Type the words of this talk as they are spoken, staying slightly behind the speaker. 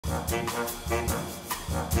So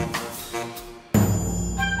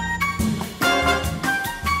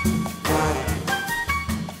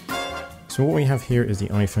what we have here is the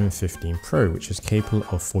iPhone 15 Pro, which is capable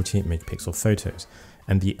of 48 megapixel photos,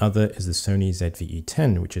 and the other is the Sony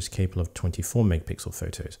ZV-E10, which is capable of 24 megapixel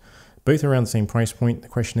photos. Both around the same price point. The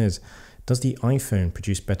question is, does the iPhone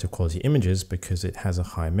produce better quality images because it has a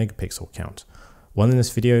higher megapixel count? Well, in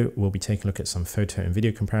this video, we'll be taking a look at some photo and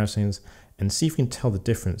video comparisons and see if we can tell the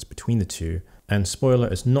difference between the two. And spoiler,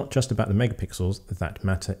 it's not just about the megapixels that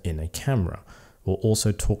matter in a camera. We'll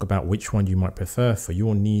also talk about which one you might prefer for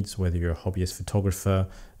your needs, whether you're a hobbyist photographer,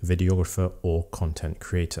 videographer, or content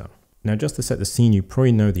creator. Now, just to set the scene, you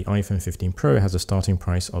probably know the iPhone 15 Pro has a starting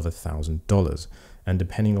price of $1,000. And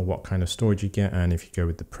depending on what kind of storage you get, and if you go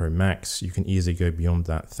with the Pro Max, you can easily go beyond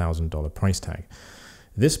that $1,000 price tag.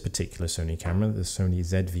 This particular Sony camera, the Sony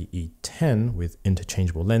ZV-E10 with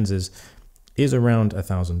interchangeable lenses, is around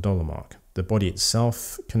 $1,000 mark. The body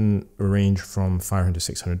itself can range from $500 to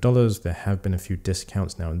 $600. There have been a few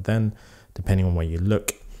discounts now and then, depending on where you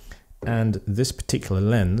look. And this particular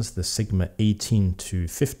lens, the Sigma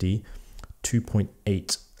 18-50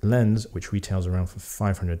 2.8 lens, which retails around for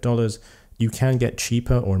 $500, you can get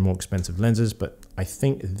cheaper or more expensive lenses, but I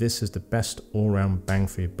think this is the best all-round bang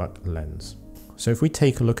for your buck lens. So if we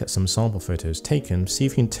take a look at some sample photos taken, see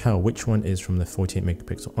if you can tell which one is from the 48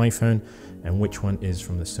 megapixel iPhone and which one is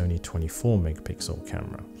from the Sony 24 megapixel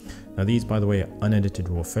camera. Now these, by the way, are unedited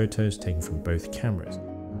raw photos taken from both cameras.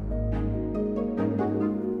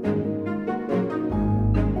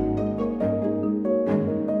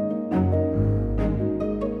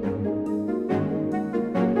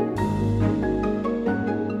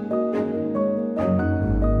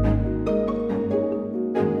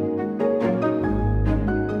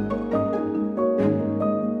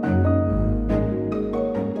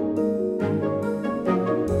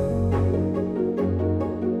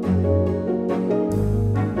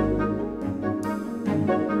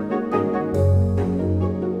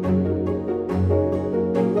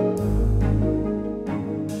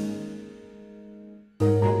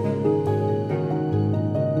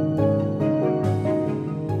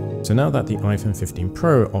 So now that the iPhone 15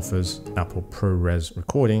 Pro offers Apple ProRes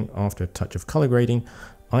recording after a touch of color grading,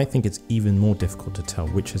 I think it's even more difficult to tell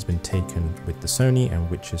which has been taken with the Sony and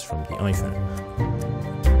which is from the iPhone.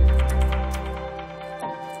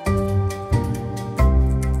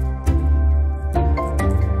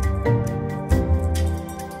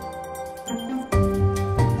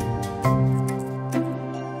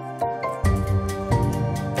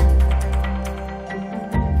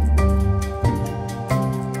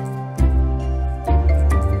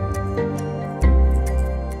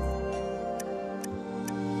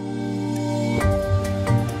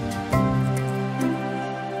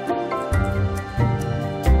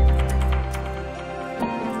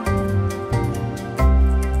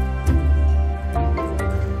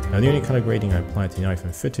 Now the only color grading I applied to the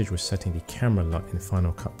iPhone footage was setting the camera LUT in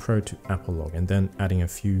Final Cut Pro to Apple Log and then adding a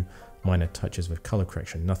few minor touches with color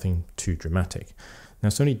correction, nothing too dramatic. Now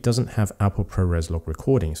Sony doesn't have Apple ProRes log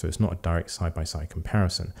recording, so it's not a direct side-by-side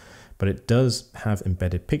comparison, but it does have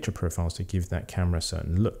embedded picture profiles to give that camera a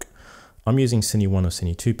certain look. I'm using Cine 1 or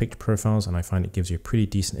Cine 2 picture profiles and I find it gives you a pretty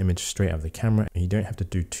decent image straight out of the camera and you don't have to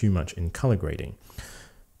do too much in color grading.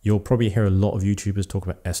 You'll probably hear a lot of YouTubers talk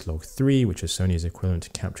about S-Log3, which is Sony's equivalent to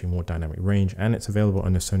capturing more dynamic range, and it's available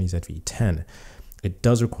on the Sony ZV-E10. It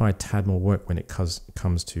does require a tad more work when it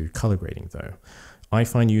comes to color grading though. I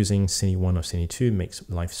find using Cine 1 or Cine 2 makes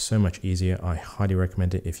life so much easier. I highly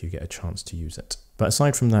recommend it if you get a chance to use it. But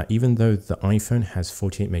aside from that, even though the iPhone has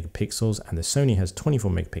 48 megapixels and the Sony has 24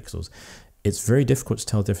 megapixels, it's very difficult to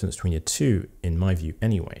tell the difference between the two, in my view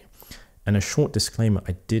anyway. And a short disclaimer,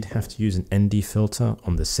 I did have to use an ND filter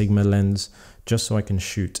on the Sigma lens just so I can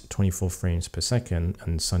shoot 24 frames per second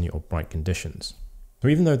in sunny or bright conditions. So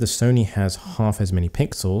even though the Sony has half as many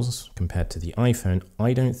pixels compared to the iPhone,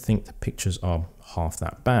 I don't think the pictures are half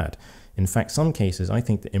that bad. In fact, some cases I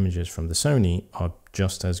think the images from the Sony are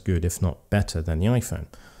just as good, if not better, than the iPhone.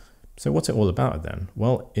 So what's it all about then?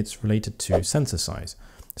 Well, it's related to sensor size.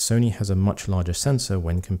 Sony has a much larger sensor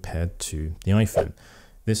when compared to the iPhone.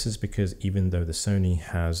 This is because even though the Sony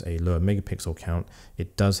has a lower megapixel count,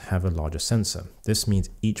 it does have a larger sensor. This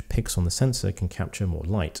means each pixel on the sensor can capture more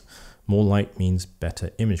light. More light means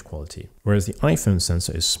better image quality. Whereas the iPhone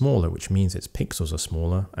sensor is smaller, which means its pixels are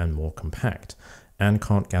smaller and more compact, and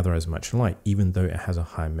can't gather as much light, even though it has a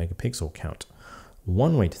higher megapixel count.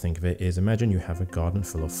 One way to think of it is imagine you have a garden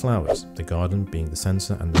full of flowers, the garden being the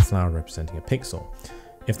sensor and the flower representing a pixel.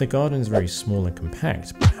 If the garden is very small and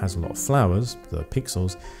compact but has a lot of flowers, the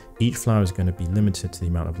pixels, each flower is going to be limited to the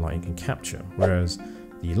amount of light it can capture, whereas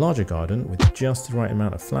the larger garden with just the right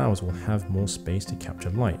amount of flowers will have more space to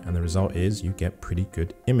capture light, and the result is you get pretty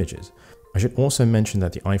good images. I should also mention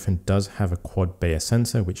that the iPhone does have a quad Bayer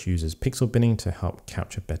sensor which uses pixel binning to help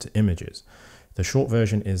capture better images. The short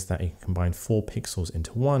version is that it can combine 4 pixels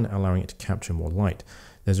into one, allowing it to capture more light.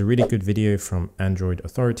 There's a really good video from Android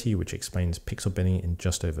Authority which explains pixel binning in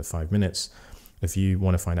just over 5 minutes. If you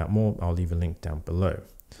want to find out more, I'll leave a link down below.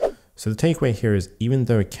 So the takeaway here is, even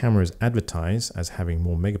though a camera is advertised as having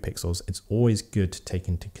more megapixels, it's always good to take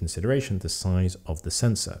into consideration the size of the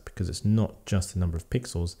sensor, because it's not just the number of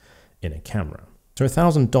pixels in a camera. So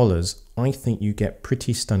 $1,000, I think you get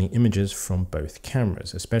pretty stunning images from both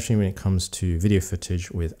cameras, especially when it comes to video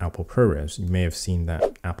footage with Apple ProRes. You may have seen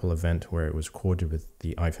that Apple event where it was recorded with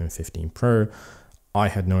the iPhone 15 Pro. I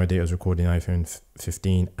had no idea it was recording iPhone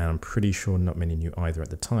 15, and I'm pretty sure not many knew either at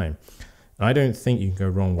the time. I don't think you can go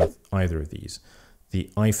wrong with either of these.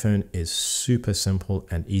 The iPhone is super simple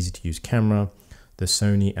and easy to use camera. The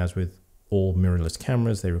Sony, as with all mirrorless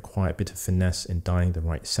cameras, they require a bit of finesse in dialing the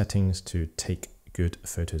right settings to take good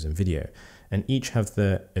photos and video, and each have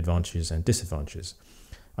their advantages and disadvantages.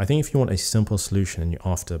 I think if you want a simple solution and you're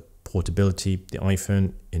after portability, the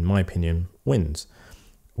iPhone, in my opinion, wins,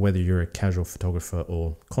 whether you're a casual photographer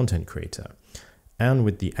or content creator. And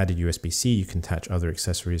with the added USB-C, you can attach other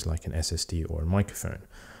accessories like an SSD or a microphone.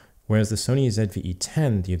 Whereas the Sony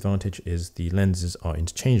ZV-E10, the advantage is the lenses are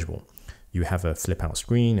interchangeable. You have a flip out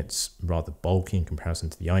screen, it's rather bulky in comparison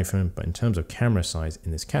to the iPhone, but in terms of camera size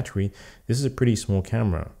in this category, this is a pretty small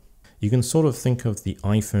camera. You can sort of think of the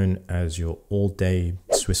iPhone as your all-day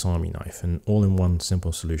Swiss Army knife, an all-in-one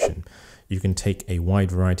simple solution. You can take a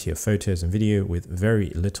wide variety of photos and video with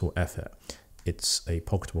very little effort. It's a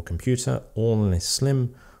pocketable computer, all in a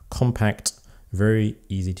slim, compact, very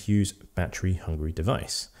easy to use, battery-hungry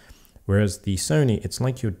device. Whereas the Sony, it's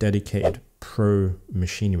like your dedicated pro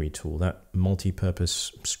machinery tool, that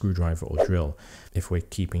multi-purpose screwdriver or drill, if we're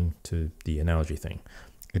keeping to the analogy thing.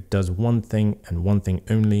 It does one thing and one thing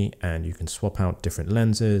only, and you can swap out different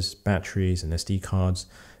lenses, batteries, and SD cards,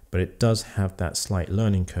 but it does have that slight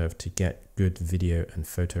learning curve to get good video and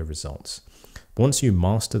photo results. Once you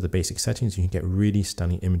master the basic settings, you can get really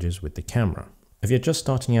stunning images with the camera. If you're just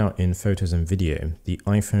starting out in photos and video, the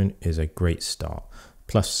iPhone is a great start.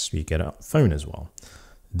 Plus, you get a phone as well.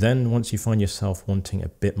 Then once you find yourself wanting a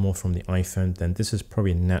bit more from the iPhone, then this is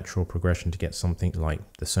probably a natural progression to get something like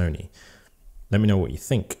the Sony. Let me know what you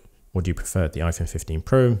think. What do you prefer, the iPhone 15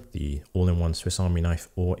 Pro, the all-in-one Swiss Army knife,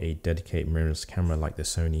 or a dedicated mirrorless camera like the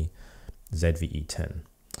Sony ZV-E10?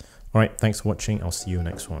 All right, thanks for watching. I'll see you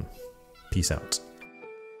next one. Peace out.